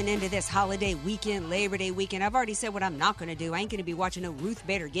rolling into this holiday weekend, Labor Day weekend. I've already said what I'm not going to do. I ain't going to be watching no Ruth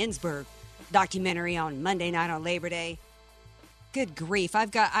Bader Ginsburg documentary on Monday night on Labor Day. Good grief.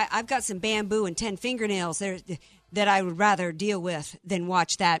 I've got some bamboo and 10 fingernails there that I would rather deal with than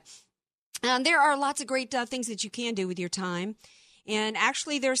watch that. There are lots of great things that you can do with your time. And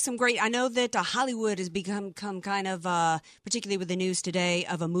actually, there's some great, I know that Hollywood has become kind of, particularly with the news today,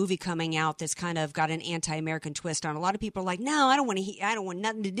 of a movie coming out that's kind of got an anti-American twist on. A lot of people are like, no, I don't want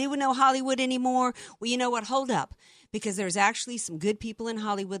nothing to do with no Hollywood anymore. Well, you know what? Hold up. Because there's actually some good people in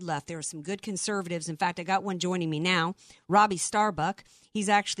Hollywood left. There are some good conservatives. In fact, I got one joining me now, Robbie Starbuck. He's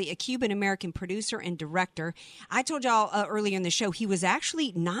actually a Cuban-American producer and director. I told y'all earlier in the show he was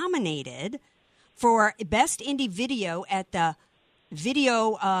actually nominated for Best Indie Video at the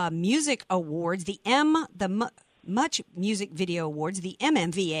Video Music Awards, the Much Music Video Awards, the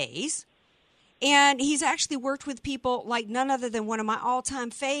MMVAs. And he's actually worked with people like none other than one of my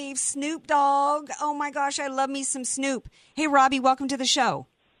all-time faves, Snoop Dogg. Oh, my gosh, I love me some Snoop. Hey, Robbie, welcome to the show.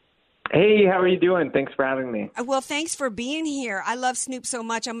 Hey, how are you doing? Thanks for having me. Well, thanks for being here. I love Snoop so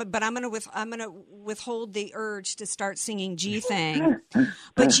much, but I'm gonna withhold the urge to start singing G-Thang.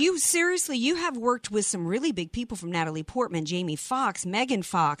 But you have worked with some really big people, from Natalie Portman, Jamie Foxx, Megan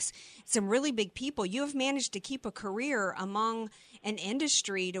Fox, some really big people. You have managed to keep a career among an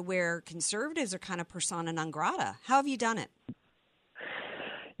industry to where conservatives are kind of persona non grata. How have you done it?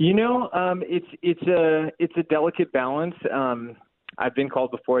 You know, it's a delicate balance. I've been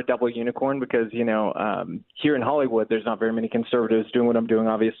called before a double unicorn because, you know, here in Hollywood, there's not very many conservatives doing what I'm doing,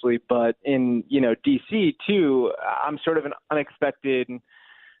 obviously. But in, you know, D.C., too, I'm sort of an unexpected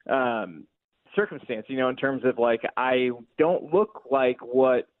circumstance, you know, in terms of, like, I don't look like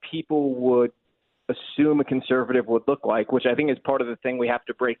what people would assume a conservative would look like, which I think is part of the thing we have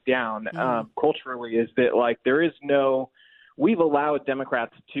to break down culturally, is that, like, we've allowed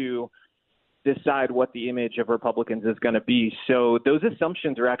Democrats to decide what the image of Republicans is going to be. So those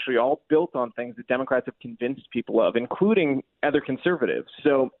assumptions are actually all built on things that Democrats have convinced people of, including other conservatives.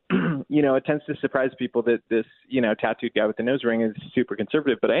 So, you know, it tends to surprise people that this, you know, tattooed guy with the nose ring is super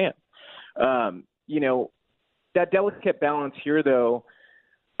conservative, but I am. You know, that delicate balance here, though,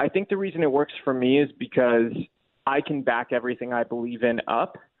 I think the reason it works for me is because I can back everything I believe in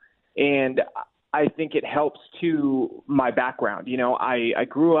up. And I think it helps to my background. You know, I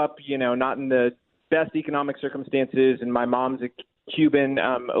grew up, you know, not in the best economic circumstances, and my mom's a Cuban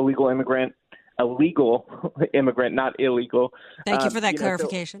illegal immigrant, not illegal. Thank you for that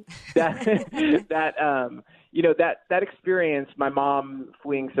clarification. That experience, my mom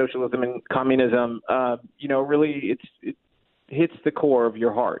fleeing socialism and communism, really it hits the core of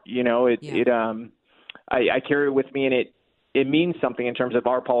your heart. You know, I carry it with me, and it means something in terms of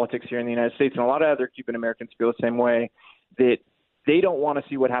our politics here in the United States. And a lot of other Cuban Americans feel the same way, that they don't want to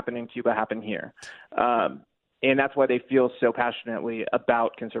see what happened in Cuba happen here. And that's why they feel so passionately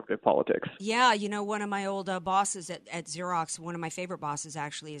about conservative politics. Yeah, you know, one of my old bosses at Xerox, one of my favorite bosses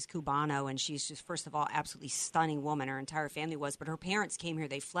actually is Cubano, and she's just, first of all, absolutely stunning woman. Her entire family was, but her parents came here.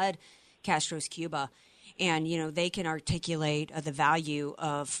 They fled Castro's Cuba, and, you know, they can articulate the value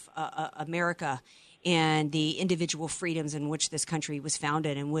of America and the individual freedoms in which this country was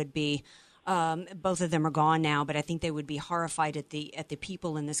founded, and would be. Both of them are gone now, but I think they would be horrified at the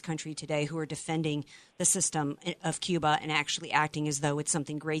people in this country today who are defending the system of Cuba and actually acting as though it's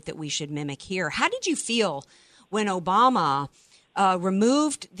something great that we should mimic here. How did you feel when Obama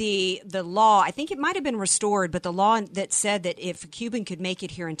removed the law? I think it might have been restored, but the law that said that if a Cuban could make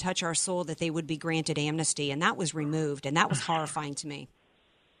it here and touch our soul, that they would be granted amnesty, and that was removed, and that was horrifying to me.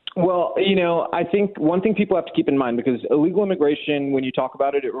 Well, you know, I think one thing people have to keep in mind, because illegal immigration, when you talk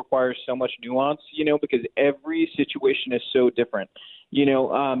about it, it requires so much nuance, you know, because every situation is so different. You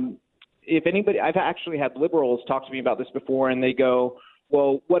know, if anybody, I've actually had liberals talk to me about this before, and they go,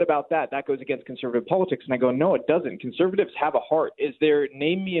 well, what about that? That goes against conservative politics. And I go, no, it doesn't. Conservatives have a heart.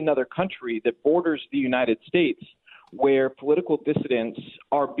 Name me another country that borders the United States where political dissidents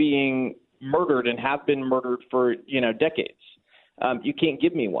are being murdered and have been murdered for, you know, decades. You can't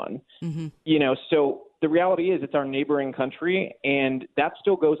give me one, you know, so the reality is it's our neighboring country, and that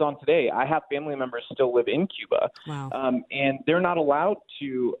still goes on today. I have family members still live in Cuba, and they're not allowed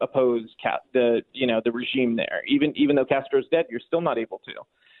to oppose the regime there. Even though Castro's dead, you're still not able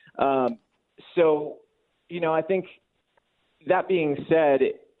to. So, you know, I think that being said,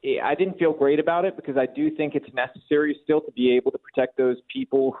 I didn't feel great about it, because I do think it's necessary still to be able to protect those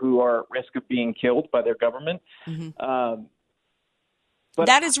people who are at risk of being killed by their government. But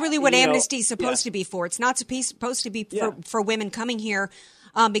that is really what amnesty is supposed to be for. It's not supposed to be for women coming here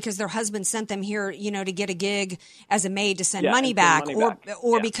because their husband sent them here, you know, to get a gig as a maid to send money back,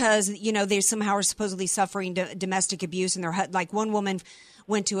 or because, you know, they somehow are supposedly suffering domestic abuse, and like one woman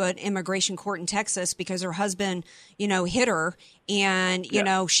went to an immigration court in Texas because her husband, you know, hit her, and, you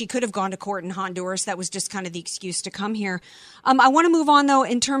know, she could have gone to court in Honduras. That was just kind of the excuse to come here. I want to move on, though,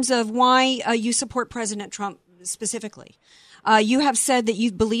 in terms of why you support President Trump specifically. You have said that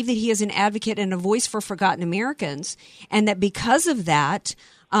you believe that he is an advocate and a voice for forgotten Americans, and that because of that,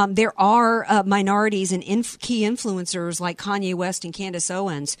 there are minorities and key influencers like Kanye West and Candace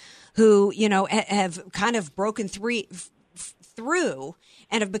Owens who, you know, have kind of broken through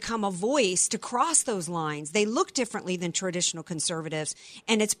and have become a voice to cross those lines. They look differently than traditional conservatives,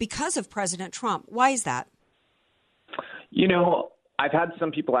 and it's because of President Trump. Why is that? You know, I've had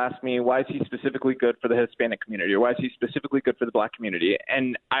some people ask me, why is he specifically good for the Hispanic community, or why is he specifically good for the Black community?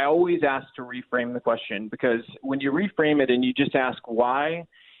 And I always ask to reframe the question, because when you reframe it and you just ask, why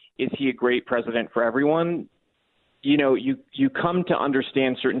is he a great president for everyone? You know, you come to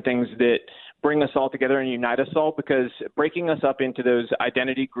understand certain things that bring us all together and unite us all, because breaking us up into those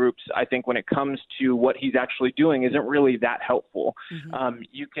identity groups, I think when it comes to what he's actually doing, isn't really that helpful.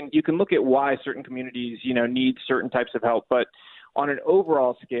 You can look at why certain communities, you know, need certain types of help, but on an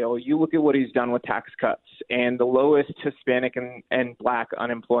overall scale, you look at what he's done with tax cuts and the lowest Hispanic and Black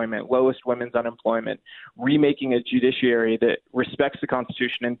unemployment, lowest women's unemployment, remaking a judiciary that respects the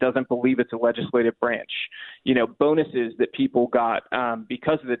Constitution and doesn't believe it's a legislative branch, you know, bonuses that people got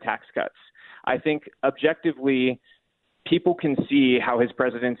because of the tax cuts. I think objectively, people can see how his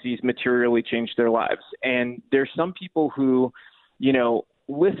presidency's materially changed their lives. And there's some people who, you know,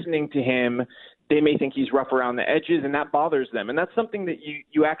 listening to him, they may think he's rough around the edges, and that bothers them. And that's something that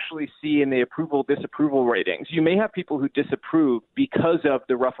you actually see in the approval-disapproval ratings. You may have people who disapprove because of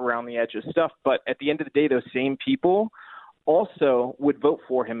the rough around the edges stuff, but at the end of the day, those same people also would vote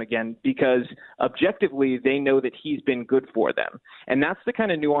for him again, because objectively they know that he's been good for them. And that's the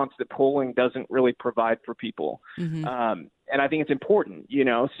kind of nuance that polling doesn't really provide for people. And I think it's important, you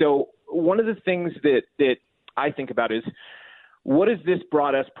know. So one of the things that I think about is, what has this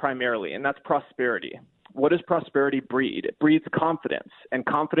brought us primarily? And that's prosperity. What does prosperity breed? It breeds confidence, and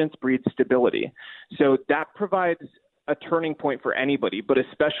confidence breeds stability. So that provides a turning point for anybody, but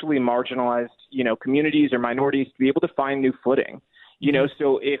especially marginalized, you know, communities or minorities, to be able to find new footing. You know,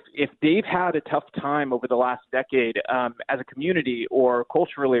 so if they've had a tough time over the last decade as a community or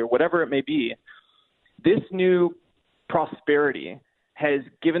culturally or whatever it may be, this new prosperity has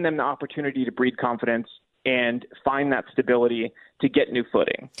given them the opportunity to breed confidence and find that stability to get new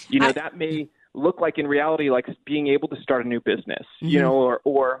footing. You know, that may look like in reality like being able to start a new business, you know,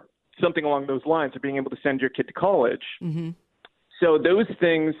 or something along those lines, or being able to send your kid to college. So those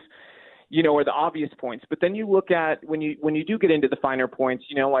things, you know, are the obvious points. But then you look at when you do get into the finer points,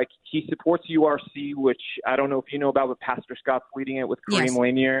 you know, like he supports URC, which I don't know if you know about, but Pastor Scott's leading it with Kareem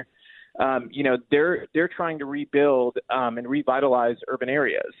Lanier. You know, they're trying to rebuild and revitalize urban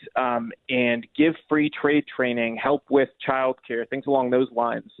areas and give free trade training, help with childcare, things along those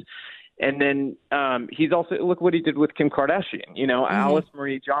lines. And then he's also, look what he did with Kim Kardashian, you know, Alice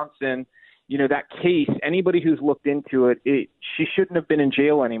Marie Johnson, you know, that case, anybody who's looked into it, she shouldn't have been in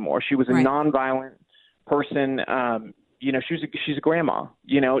jail anymore. She was a nonviolent person. You know, she's a grandma,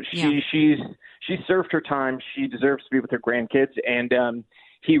 you know, she served her time. She deserves to be with her grandkids. And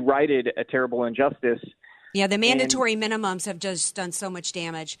he righted a terrible injustice. Yeah, the mandatory minimums have just done so much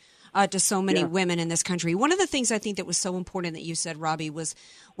damage to so many women in this country. One of the things I think that was so important that you said, Robbie, was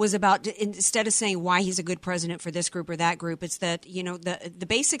about, instead of saying why he's a good president for this group or that group, it's that, you know, the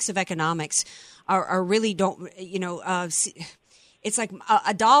basics of economics are really don't, you know, it's like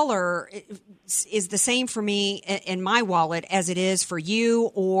a dollar is the same for me in my wallet as it is for you,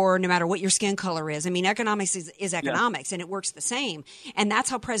 or no matter what your skin color is. I mean, economics is economics, and it works the same. And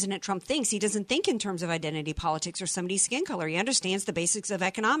that's how President Trump thinks. He doesn't think in terms of identity politics or somebody's skin color. He understands the basics of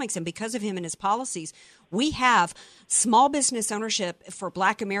economics. And because of him and his policies, we have small business ownership for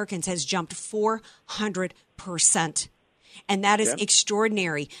Black Americans has jumped 400%. And that is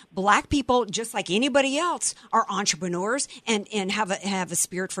extraordinary. Black people, just like anybody else, are entrepreneurs and have a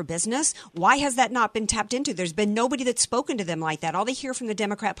spirit for business. Why has that not been tapped into? There's been nobody that's spoken to them like that. All they hear from the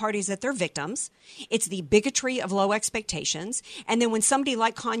Democrat Party is that they're victims. It's the bigotry of low expectations. And then when somebody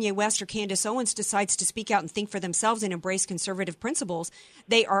like Kanye West or Candace Owens decides to speak out and think for themselves and embrace conservative principles,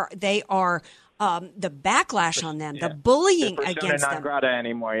 they are the backlash on them, the bullying against them. Non grata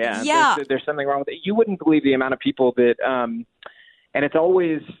anymore, There's something wrong with it. You wouldn't believe the amount of people that, and it's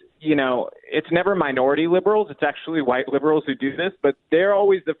always, you know, it's never minority liberals. It's actually white liberals who do this, but they're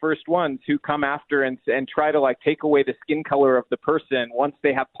always the first ones who come after and try to like take away the skin color of the person once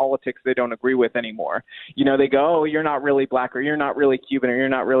they have politics they don't agree with anymore. You know, they go, oh, you're not really Black, or you're not really Cuban, or you're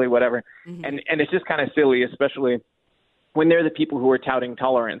not really whatever. And it's just kind of silly, especially when they're the people who are touting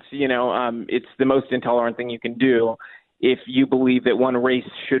tolerance. You know, it's the most intolerant thing you can do if you believe that one race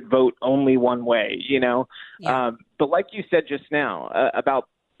should vote only one way, you know. But like you said just now about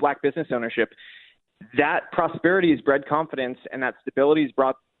Black business ownership, that prosperity has bred confidence, and that stability has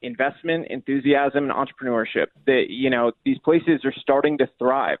brought investment, enthusiasm, and entrepreneurship. That, you know, these places are starting to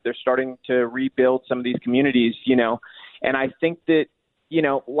thrive. They're starting to rebuild some of these communities, you know. And I think that, you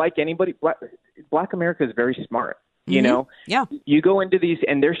know, like anybody, Black America is very smart. You know, you go into these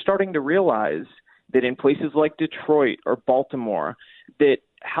and they're starting to realize that in places like Detroit or Baltimore, that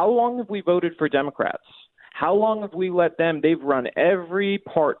how long have we voted for Democrats? How long have we let them? They've run every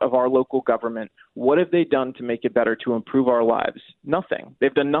part of our local government. What have they done to make it better, to improve our lives? Nothing.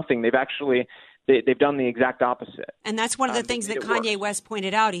 They've done nothing. They've actually they've done the exact opposite. And that's one of the things that Kanye West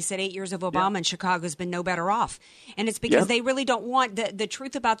pointed out. He said 8 years of Obama in Chicago has been no better off. And it's because they really don't want the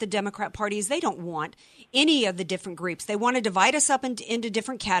truth about the Democrat Party is they don't want any of the different groups. They want to divide us up into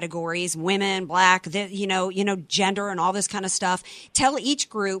different categories, women, Black, gender and all this kind of stuff. Tell each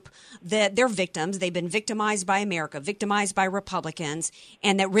group that they're victims. They've been victimized by America, victimized by Republicans,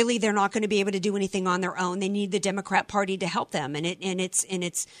 and that really they're not going to be able to do anything on their own. They need the Democrat Party to help them. And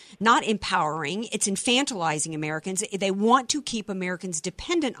it's not empowering. It's infantilizing Americans. They want to keep Americans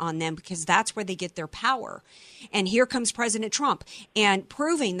dependent on them because that's where they get their power. And here comes President Trump and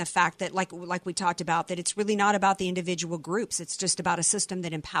proving the fact that, like we talked about, that it's really not about the individual groups. It's just about a system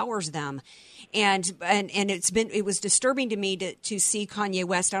that empowers them. And it was disturbing to me to see Kanye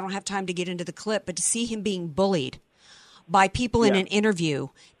West. I don't have time to get into the clip, but to see him being bullied by people in an interview,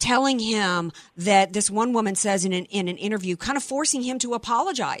 telling him that this one woman says in an interview, kind of forcing him to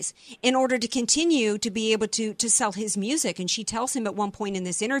apologize in order to continue to be able to sell his music. And she tells him at one point in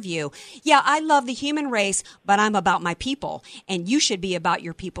this interview, I love the human race, but I'm about my people, and you should be about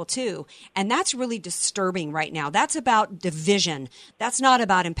your people too. And that's really disturbing right now. That's about division. That's not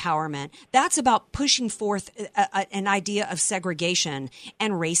about empowerment. That's about pushing forth an idea of segregation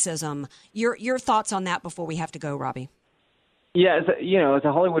and racism. Your thoughts on that before we have to go, Robbie? Yeah, as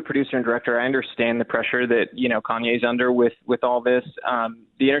a Hollywood producer and director, I understand the pressure that, Kanye's under with all this.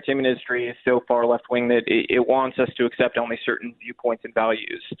 The entertainment industry is so far left-wing that it wants us to accept only certain viewpoints and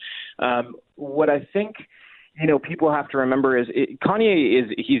values. What I think, people have to remember is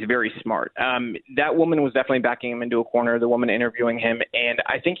he's very smart. That woman was definitely backing him into a corner, the woman interviewing him, and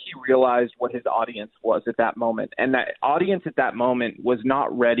I think he realized what his audience was at that moment. And that audience at that moment was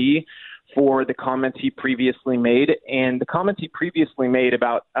not ready for the comments he previously made. And the comments he previously made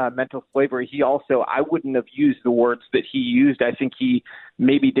about mental slavery, I wouldn't have used the words that he used. I think he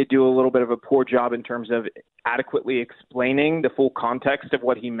maybe did do a little bit of a poor job in terms of adequately explaining the full context of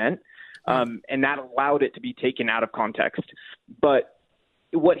what he meant. And that allowed it to be taken out of context. But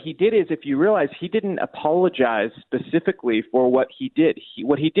what he did is, if you realize, he didn't apologize specifically for what he did.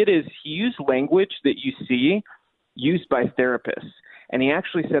 What he did is he used language that you see used by therapists. And he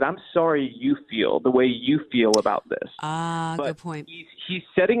actually said, I'm sorry you feel the way you feel about this. Good point. He's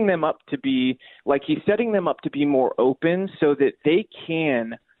setting them up to be more open so that they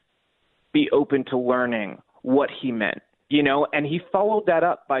can be open to learning what he meant, and he followed that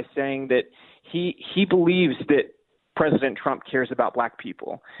up by saying that he believes that President Trump cares about black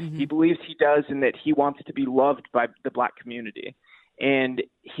people. Mm-hmm. He believes he does, and that he wants to be loved by the black community. And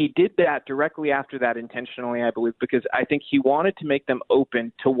he did that directly after that intentionally, I believe, because I think he wanted to make them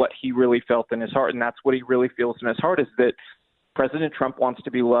open to what he really felt in his heart. And that's what he really feels in his heart, is that President Trump wants to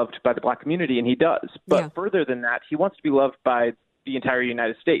be loved by the black community, and he does. But further than that, he wants to be loved by the entire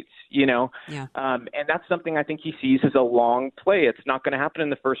United States, and that's something I think he sees as a long play. It's not going to happen in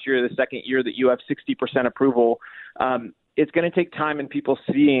the first year or the second year that you have 60% approval. It's going to take time and people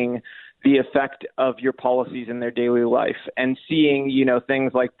seeing the effect of your policies in their daily life and seeing,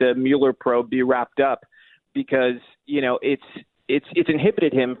 things like the Mueller probe be wrapped up, because, it's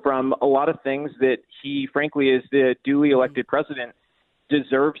inhibited him from a lot of things that he, frankly, as the duly elected president,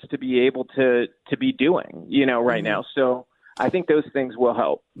 deserves to be able to be doing, right now. So I think those things will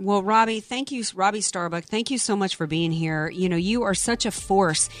help. Well, Robbie, thank you. Robbie Starbuck, thank you so much for being here. You are such a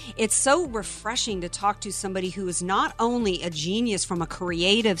force. It's so refreshing to talk to somebody who is not only a genius from a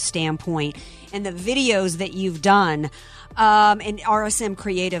creative standpoint and the videos that you've done. And RSM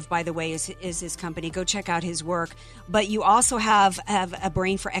Creative, by the way, is his company. Go check out his work. But you also have a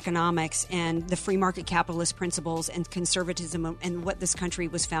brain for economics and the free market capitalist principles and conservatism and what this country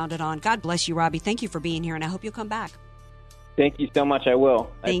was founded on. God bless you, Robbie. Thank you for being here, and I hope you'll come back. Thank you so much. I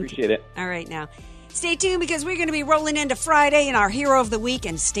will. I appreciate it. All right, now, stay tuned, because we're going to be rolling into Friday and our Hero of the Week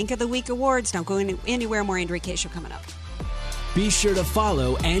and Stink of the Week awards. Don't go anywhere. More Andrea Kaye Show coming up. Be sure to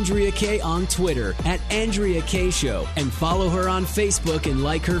follow Andrea Kaye on Twitter @Andrea Kaye Show, and follow her on Facebook and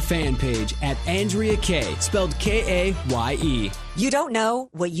like her fan page @Andrea Kaye, spelled Kaye. You don't know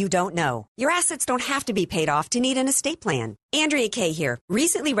what you don't know. Your assets don't have to be paid off to need an estate plan. Andrea Kaye here.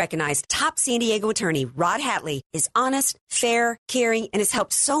 Recently recognized top San Diego attorney Rod Hatley is honest, fair, caring, and has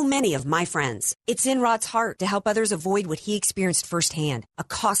helped so many of my friends. It's in Rod's heart to help others avoid what he experienced firsthand, a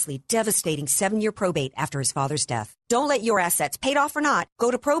costly, devastating 7-year probate after his father's death. Don't let your assets, paid off or not,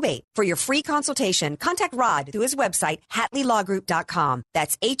 go to probate. For your free consultation, contact Rod through his website, HatleyLawGroup.com.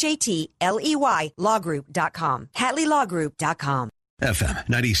 That's HATLEY lawgroup.com. HatleyLawGroup.com. FM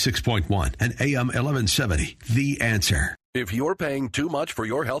 96.1 and AM 1170, The Answer. If you're paying too much for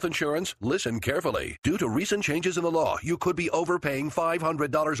your health insurance, listen carefully. Due to recent changes in the law, you could be overpaying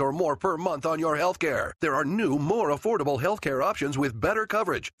 $500 or more per month on your health care. There are new, more affordable health care options with better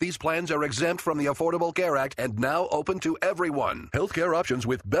coverage. These plans are exempt from the Affordable Care Act and now open to everyone. Health care options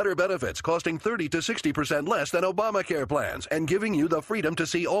with better benefits costing 30 to 60% less than Obamacare plans and giving you the freedom to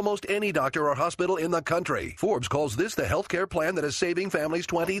see almost any doctor or hospital in the country. Forbes calls this the health care plan that is saving families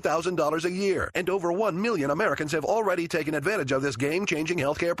 $20,000 a year. And over 1 million Americans have already taken advantage of this game-changing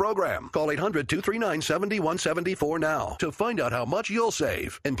healthcare program. Call 800-239-7174 now to find out how much you'll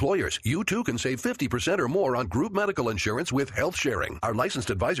save. Employers, you too can save 50% or more on group medical insurance with health sharing. Our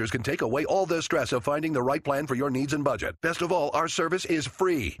licensed advisors can take away all the stress of finding the right plan for your needs and budget. Best of all, our service is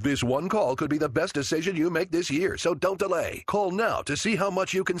free. This one call could be the best decision you make this year, so don't delay. Call now to see how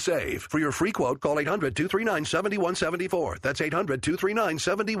much you can save. For your free quote, call 800-239-7174. That's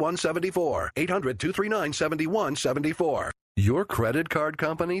 800-239-7174. 800-239-7174. Your credit card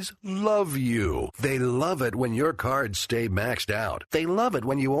companies love you. They love it when your cards stay maxed out. They love it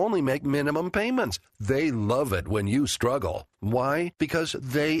when you only make minimum payments. They love it when you struggle. Why? Because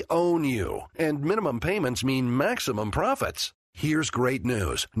they own you. And minimum payments mean maximum profits. Here's great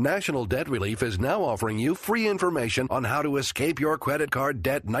news. National Debt Relief is now offering you free information on how to escape your credit card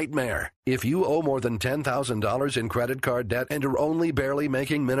debt nightmare. If you owe more than $10,000 in credit card debt and are only barely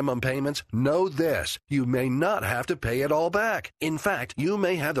making minimum payments, know this: you may not have to pay it all back. In fact, you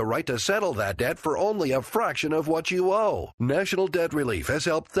may have the right to settle that debt for only a fraction of what you owe. National Debt Relief has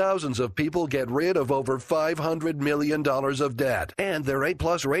helped thousands of people get rid of over $500 million of debt, and they're A+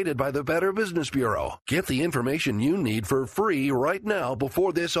 rated by the Better Business Bureau. Get the information you need for free right now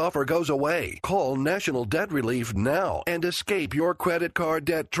before this offer goes away. Call National Debt Relief now and escape your credit card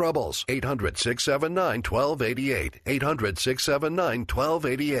debt troubles. 800-679-1288.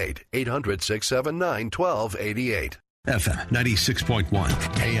 800-679-1288. 800-679-1288. FM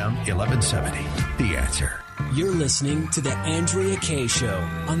 96.1, AM 1170. The Answer. You're listening to The Andrea Kaye Show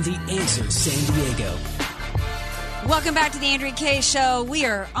on The Answer San Diego. Welcome back to The Andrea Kaye Show. We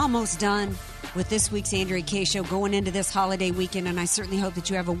are almost done with this week's Andrea Kaye Show going into this holiday weekend, and I certainly hope that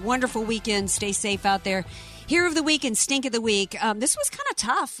you have a wonderful weekend. Stay safe out there. Hero of the Week and Stink of the Week. This was kind of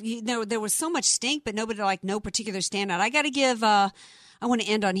tough. There was so much stink, but nobody no particular standout. I got to give, I want to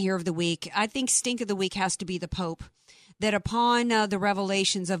end on Hero of the Week. I think Stink of the Week has to be the Pope. That upon the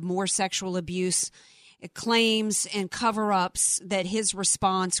revelations of more sexual abuse claims and cover-ups, that his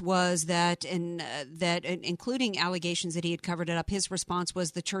response was that including allegations that he had covered it up, his response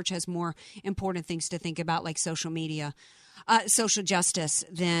was the church has more important things to think about, like social media. Social justice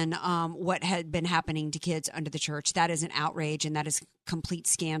than what had been happening to kids under the church. That is an outrage, and that is complete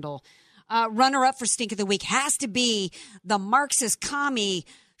scandal. Runner-up for Stink of the Week has to be the Marxist commie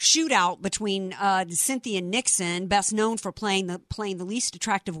shootout between Cynthia Nixon, best known for playing the least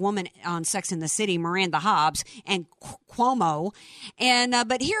attractive woman on Sex and the City, Miranda Hobbs, and Cuomo. And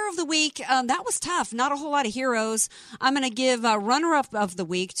but Hero of the Week, that was tough. Not a whole lot of heroes. I'm going to give runner-up of the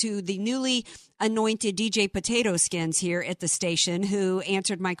week to the newly anointed DJ Potato Skins here at the station, who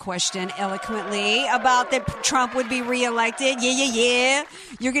answered my question eloquently about that Trump would be reelected. Yeah.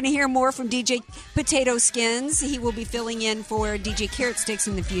 You're going to hear more from DJ Potato Skins. He will be filling in for DJ Carrot Sticks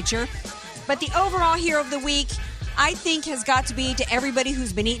in the future. But the overall Hero of the Week, I think, has got to be to everybody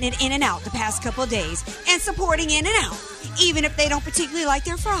who's been eating it In-N-Out the past couple of days and supporting In-N-Out, even if they don't particularly like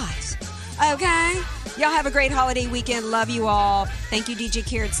their fries. Okay? Y'all have a great holiday weekend. Love you all. Thank you, DJ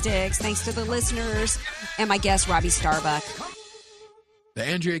Carrot Sticks. Thanks to the listeners and my guest, Robbie Starbuck. The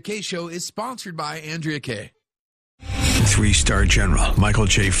Andrea Kaye Show is sponsored by Andrea Kaye. 3-star General Michael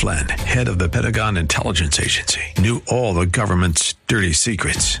J. Flynn, head of the Pentagon Intelligence Agency, knew all the government's dirty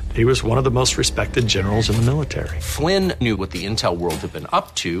secrets. He was one of the most respected generals in the military. Flynn knew what the intel world had been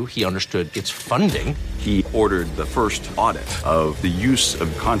up to. He understood its funding. He ordered the first audit of the use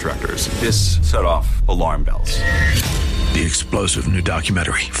of contractors. This set off alarm bells. The explosive new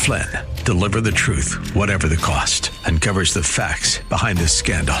documentary, Flynn, Deliver the Truth, Whatever the Cost, uncovers the facts behind this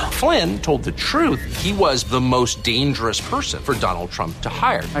scandal. Flynn told the truth. He was the most dangerous person for Donald Trump to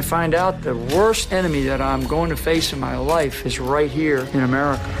hire. I find out the worst enemy that I'm going to face in my life is right here in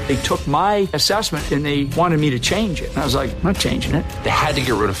America. They took my assessment and they wanted me to change it. And I was like, I'm not changing it. They had to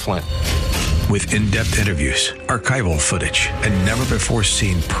get rid of Flynn. With in-depth interviews, archival footage, and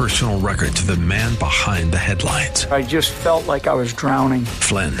never-before-seen personal records of the man behind the headlines. I just felt like I was drowning.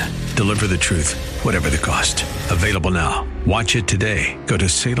 Flynn, Deliver the Truth, Whatever the Cost. Available now. Watch it today. Go to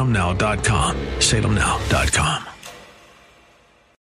salemnow.com. salemnow.com.